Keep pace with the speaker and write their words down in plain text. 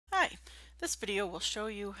This video will show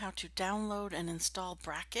you how to download and install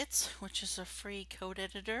Brackets, which is a free code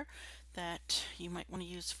editor that you might want to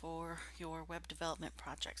use for your web development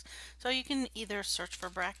projects. So you can either search for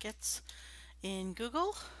Brackets in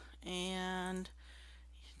Google, and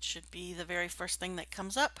it should be the very first thing that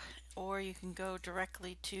comes up, or you can go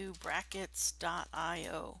directly to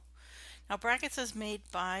brackets.io. Now, Brackets is made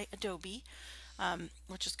by Adobe,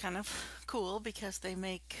 which is kind of cool because they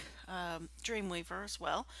make Dreamweaver as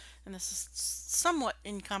well. And this is somewhat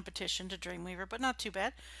in competition to Dreamweaver, but not too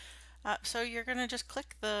bad. So you're going to just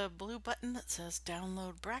click the blue button that says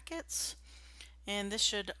Download Brackets. And this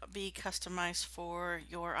should be customized for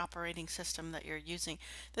your operating system that you're using.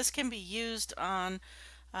 This can be used on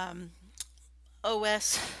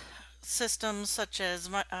OS systems such as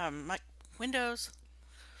Windows,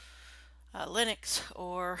 Linux,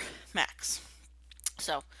 or Macs.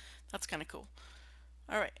 So that's kind of cool.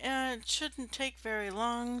 Alright, it shouldn't take very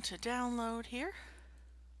long to download here.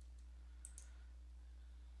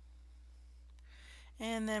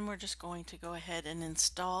 And then we're just going to go ahead and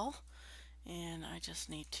install. And I just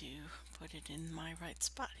need to put it in my right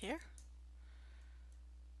spot here.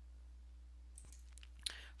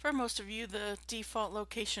 For most of you, the default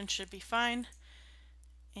location should be fine.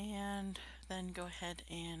 And then go ahead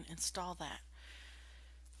and install that.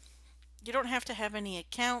 You don't have to have any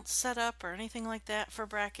accounts set up or anything like that for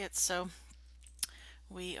Brackets, so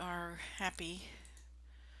we are happy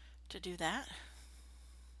to do that.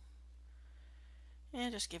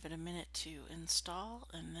 And just give it a minute to install,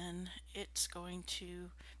 and then it's going to,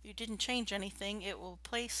 if you didn't change anything, it will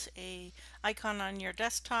place a icon on your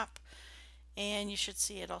desktop, and you should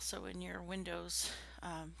see it also in your Windows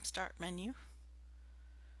start menu.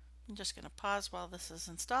 I'm just going to pause while this is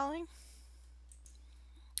installing.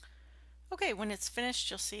 Okay, when it's finished,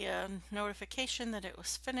 you'll see a notification that it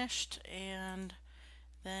was finished, and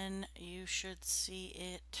then you should see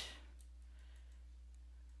it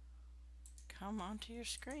come onto your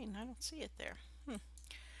screen. I don't see it there.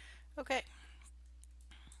 Okay.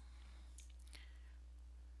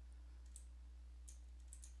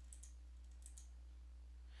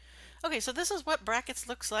 Okay, so this is what Brackets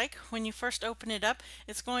looks like when you first open it up.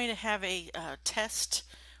 It's going to have a test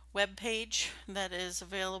web page that is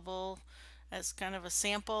available as kind of a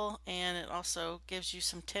sample, and it also gives you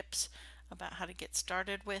some tips about how to get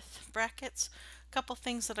started with Brackets. A couple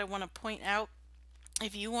things that I want to point out.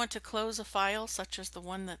 If you want to close a file, such as the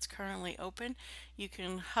one that's currently open, you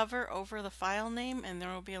can hover over the file name and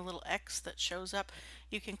there will be a little X that shows up.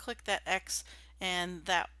 You can click that X and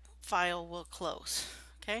that file will close.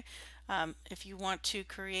 Okay. If you want to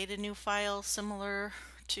create a new file similar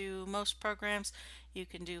to most programs, you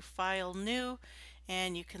can do File New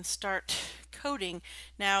and you can start coding.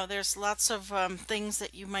 Now there's lots of things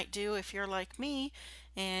that you might do if you're like me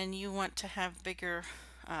and you want to have bigger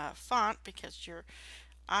font because your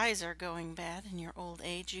eyes are going bad in your old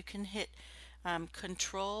age. You can hit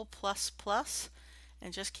Control ++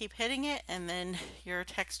 and just keep hitting it, and then your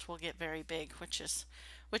text will get very big, which is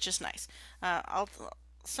nice.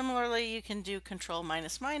 Similarly, you can do Control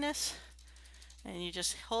 -, and you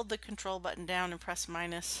just hold the control button down and press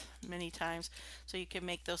minus many times so you can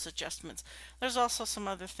make those adjustments. There's also some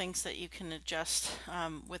other things that you can adjust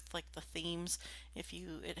with like the themes.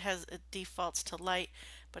 It defaults to light,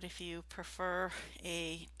 but if you prefer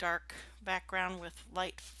a dark background with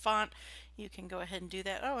light font, you can go ahead and do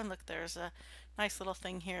that. Oh, and look, there's a nice little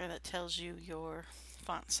thing here that tells you your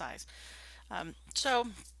font size. So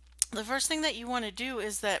the first thing that you want to do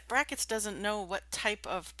is that Brackets doesn't know what type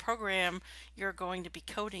of program you're going to be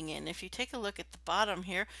coding in. If you take a look at the bottom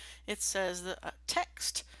here, it says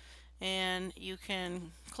text, and you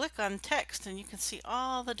can click on text and you can see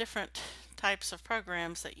all the different types of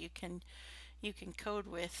programs that you can code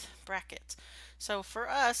with Brackets. So for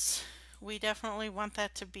us, we definitely want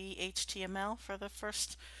that to be HTML for the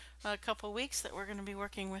first couple weeks that we're going to be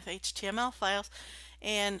working with HTML files,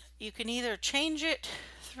 and you can either change it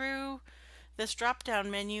through this drop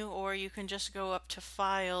down menu, or you can just go up to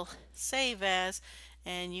File, Save As,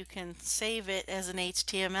 and you can save it as an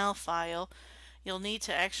HTML file. You'll need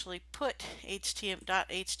to actually put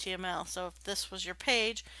 .html. So if this was your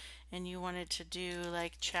page and you wanted to do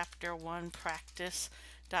like chapter 1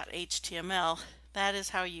 practice.html, that is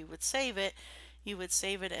how you would save it. You would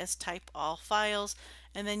save it as type all files,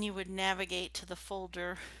 and then you would navigate to the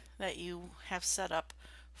folder that you have set up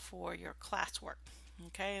for your classwork.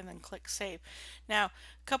 Okay, and then click Save. Now, a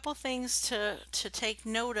couple things to take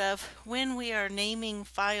note of when we are naming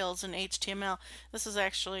files in HTML. This is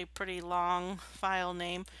actually a pretty long file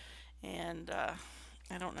name, and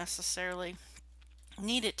I don't necessarily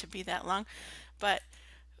need it to be that long, but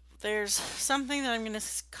There's something that I'm going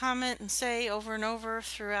to comment and say over and over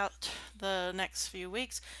throughout the next few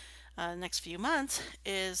weeks, next few months,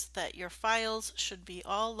 is that your files should be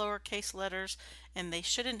all lowercase letters and they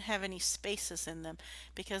shouldn't have any spaces in them,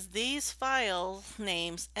 because these file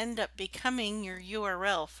names end up becoming your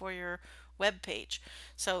URL for your web page.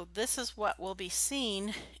 So this is what will be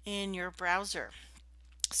seen in your browser.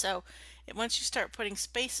 So once you start putting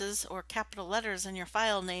spaces or capital letters in your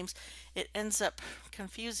file names, it ends up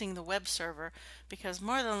confusing the web server, because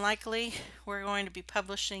more than likely we're going to be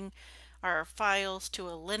publishing our files to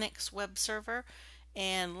a Linux web server,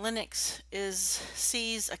 and Linux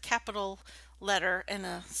sees a capital letter and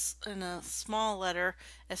a small letter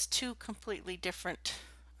as two completely different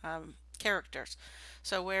characters.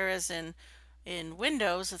 So whereas in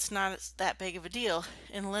Windows, it's not that big of a deal.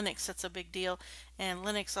 In Linux, it's a big deal, and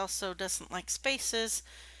Linux also doesn't like spaces,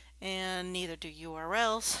 and neither do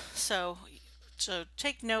URLs. So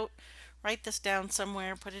take note, write this down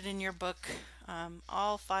somewhere, put it in your book.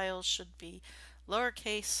 All files should be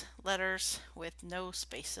lowercase letters with no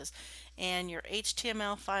spaces, and your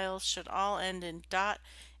HTML files should all end in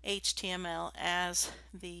 .html as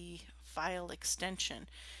the file extension.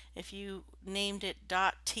 If you named it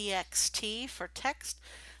 .txt for text,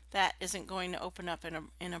 that isn't going to open up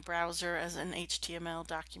in a browser as an HTML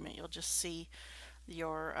document. You'll just see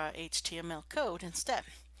your HTML code instead.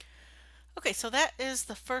 Okay, so that is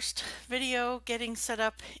the first video, getting set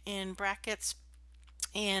up in brackets.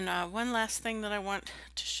 And one last thing that I want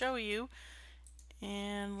to show you,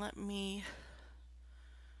 and let me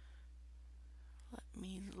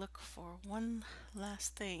look for one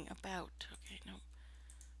last thing about, okay, no.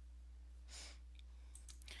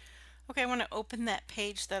 Okay, I want to open that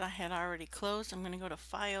page that I had already closed. I'm going to go to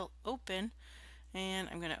File, Open, and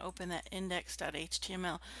I'm going to open that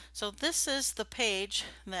index.html. So this is the page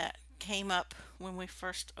that came up when we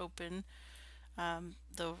first opened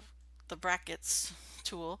the brackets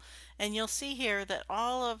tool, and you'll see here that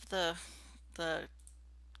all of the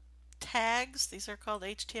tags, these are called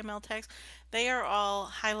HTML tags, they are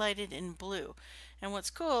all highlighted in blue. And what's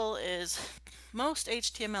cool is most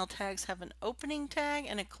HTML tags have an opening tag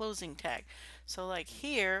and a closing tag. So like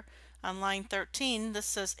here on line 13, this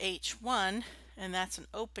says H1, and that's an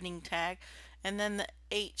opening tag. And then the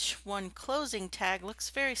H1 closing tag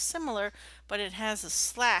looks very similar, but it has a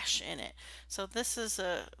slash in it. So this is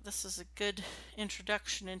a good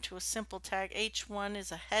introduction into a simple tag. H1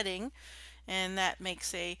 is a heading, and that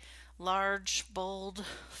makes a large bold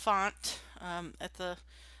font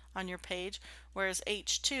on your page, whereas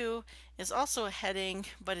H2 is also a heading,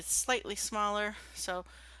 but it's slightly smaller. So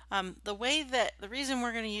the reason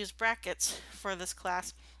we're going to use brackets for this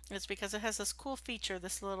class is because it has this cool feature,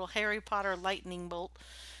 this little Harry Potter lightning bolt,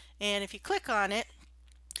 and if you click on it,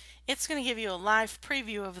 it's going to give you a live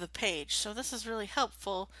preview of the page. So this is really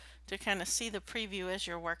helpful to kind of see the preview as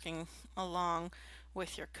you're working along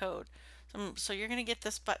with your code. So you're going to get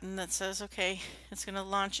this button that says, okay, it's going to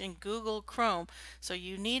launch in Google Chrome. So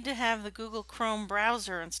you need to have the Google Chrome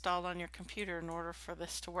browser installed on your computer in order for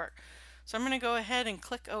this to work. So I'm going to go ahead and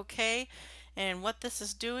click OK. And what this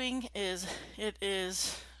is doing is it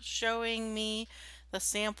is showing me the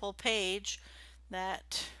sample page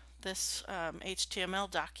that this HTML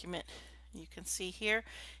document, you can see here.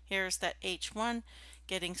 Here's that H1,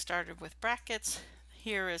 getting started with brackets.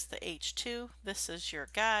 Here is the H2, this is your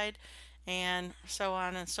guide, and so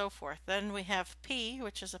on and so forth. Then we have P,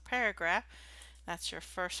 which is a paragraph. That's your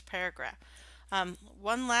first paragraph.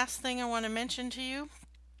 One last thing I want to mention to you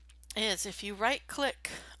is if you right click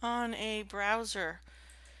on a browser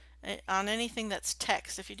on anything that's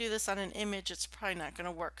text, if you do this on an image, it's probably not going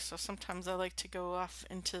to work. So sometimes I like to go off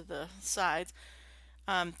into the sides.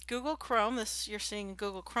 Google Chrome, you're seeing a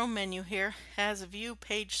Google Chrome menu here, has a view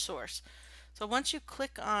page source. So once you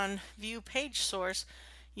click on view page source,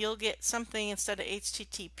 you'll get something instead of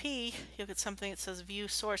HTTP, you'll get something that says view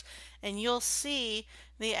source, and you'll see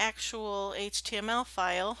the actual HTML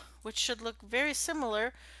file, which should look very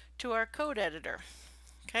similar to our code editor.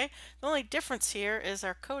 Okay, the only difference here is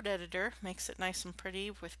our code editor makes it nice and pretty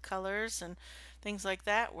with colors and things like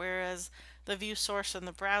that, whereas the view source in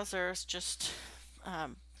the browser is just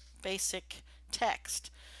basic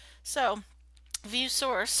text. So view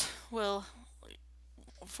source will,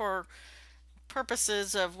 for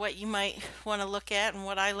purposes of what you might want to look at and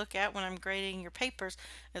what I look at when I'm grading your papers,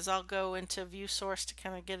 is I'll go into view source to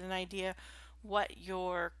kind of get an idea what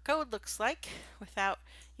your code looks like without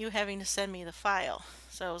you having to send me the file.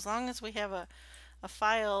 So as long as we have a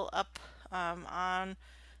file up on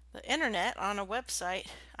the internet on a website,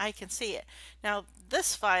 I can see it. Now,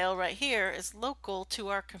 this file right here is local to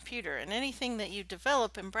our computer, and anything that you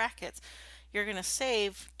develop in brackets, you're going to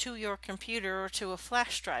save to your computer or to a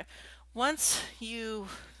flash drive. Once you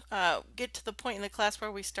get to the point in the class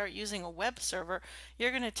where we start using a web server,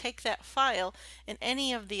 you're going to take that file and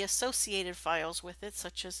any of the associated files with it,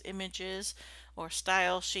 such as images or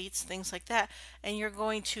style sheets, things like that, and you're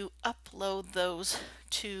going to upload those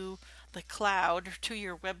to the cloud or to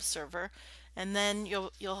your web server, and then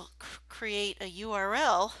you'll create a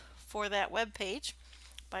URL for that web page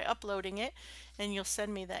by uploading it, and you'll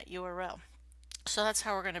send me that URL. So that's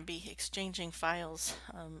how we're going to be exchanging files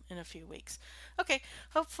in a few weeks. Okay,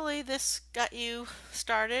 hopefully this got you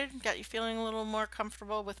started, got you feeling a little more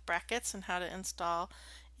comfortable with brackets and how to install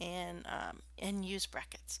and use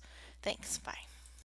brackets. Thanks, bye.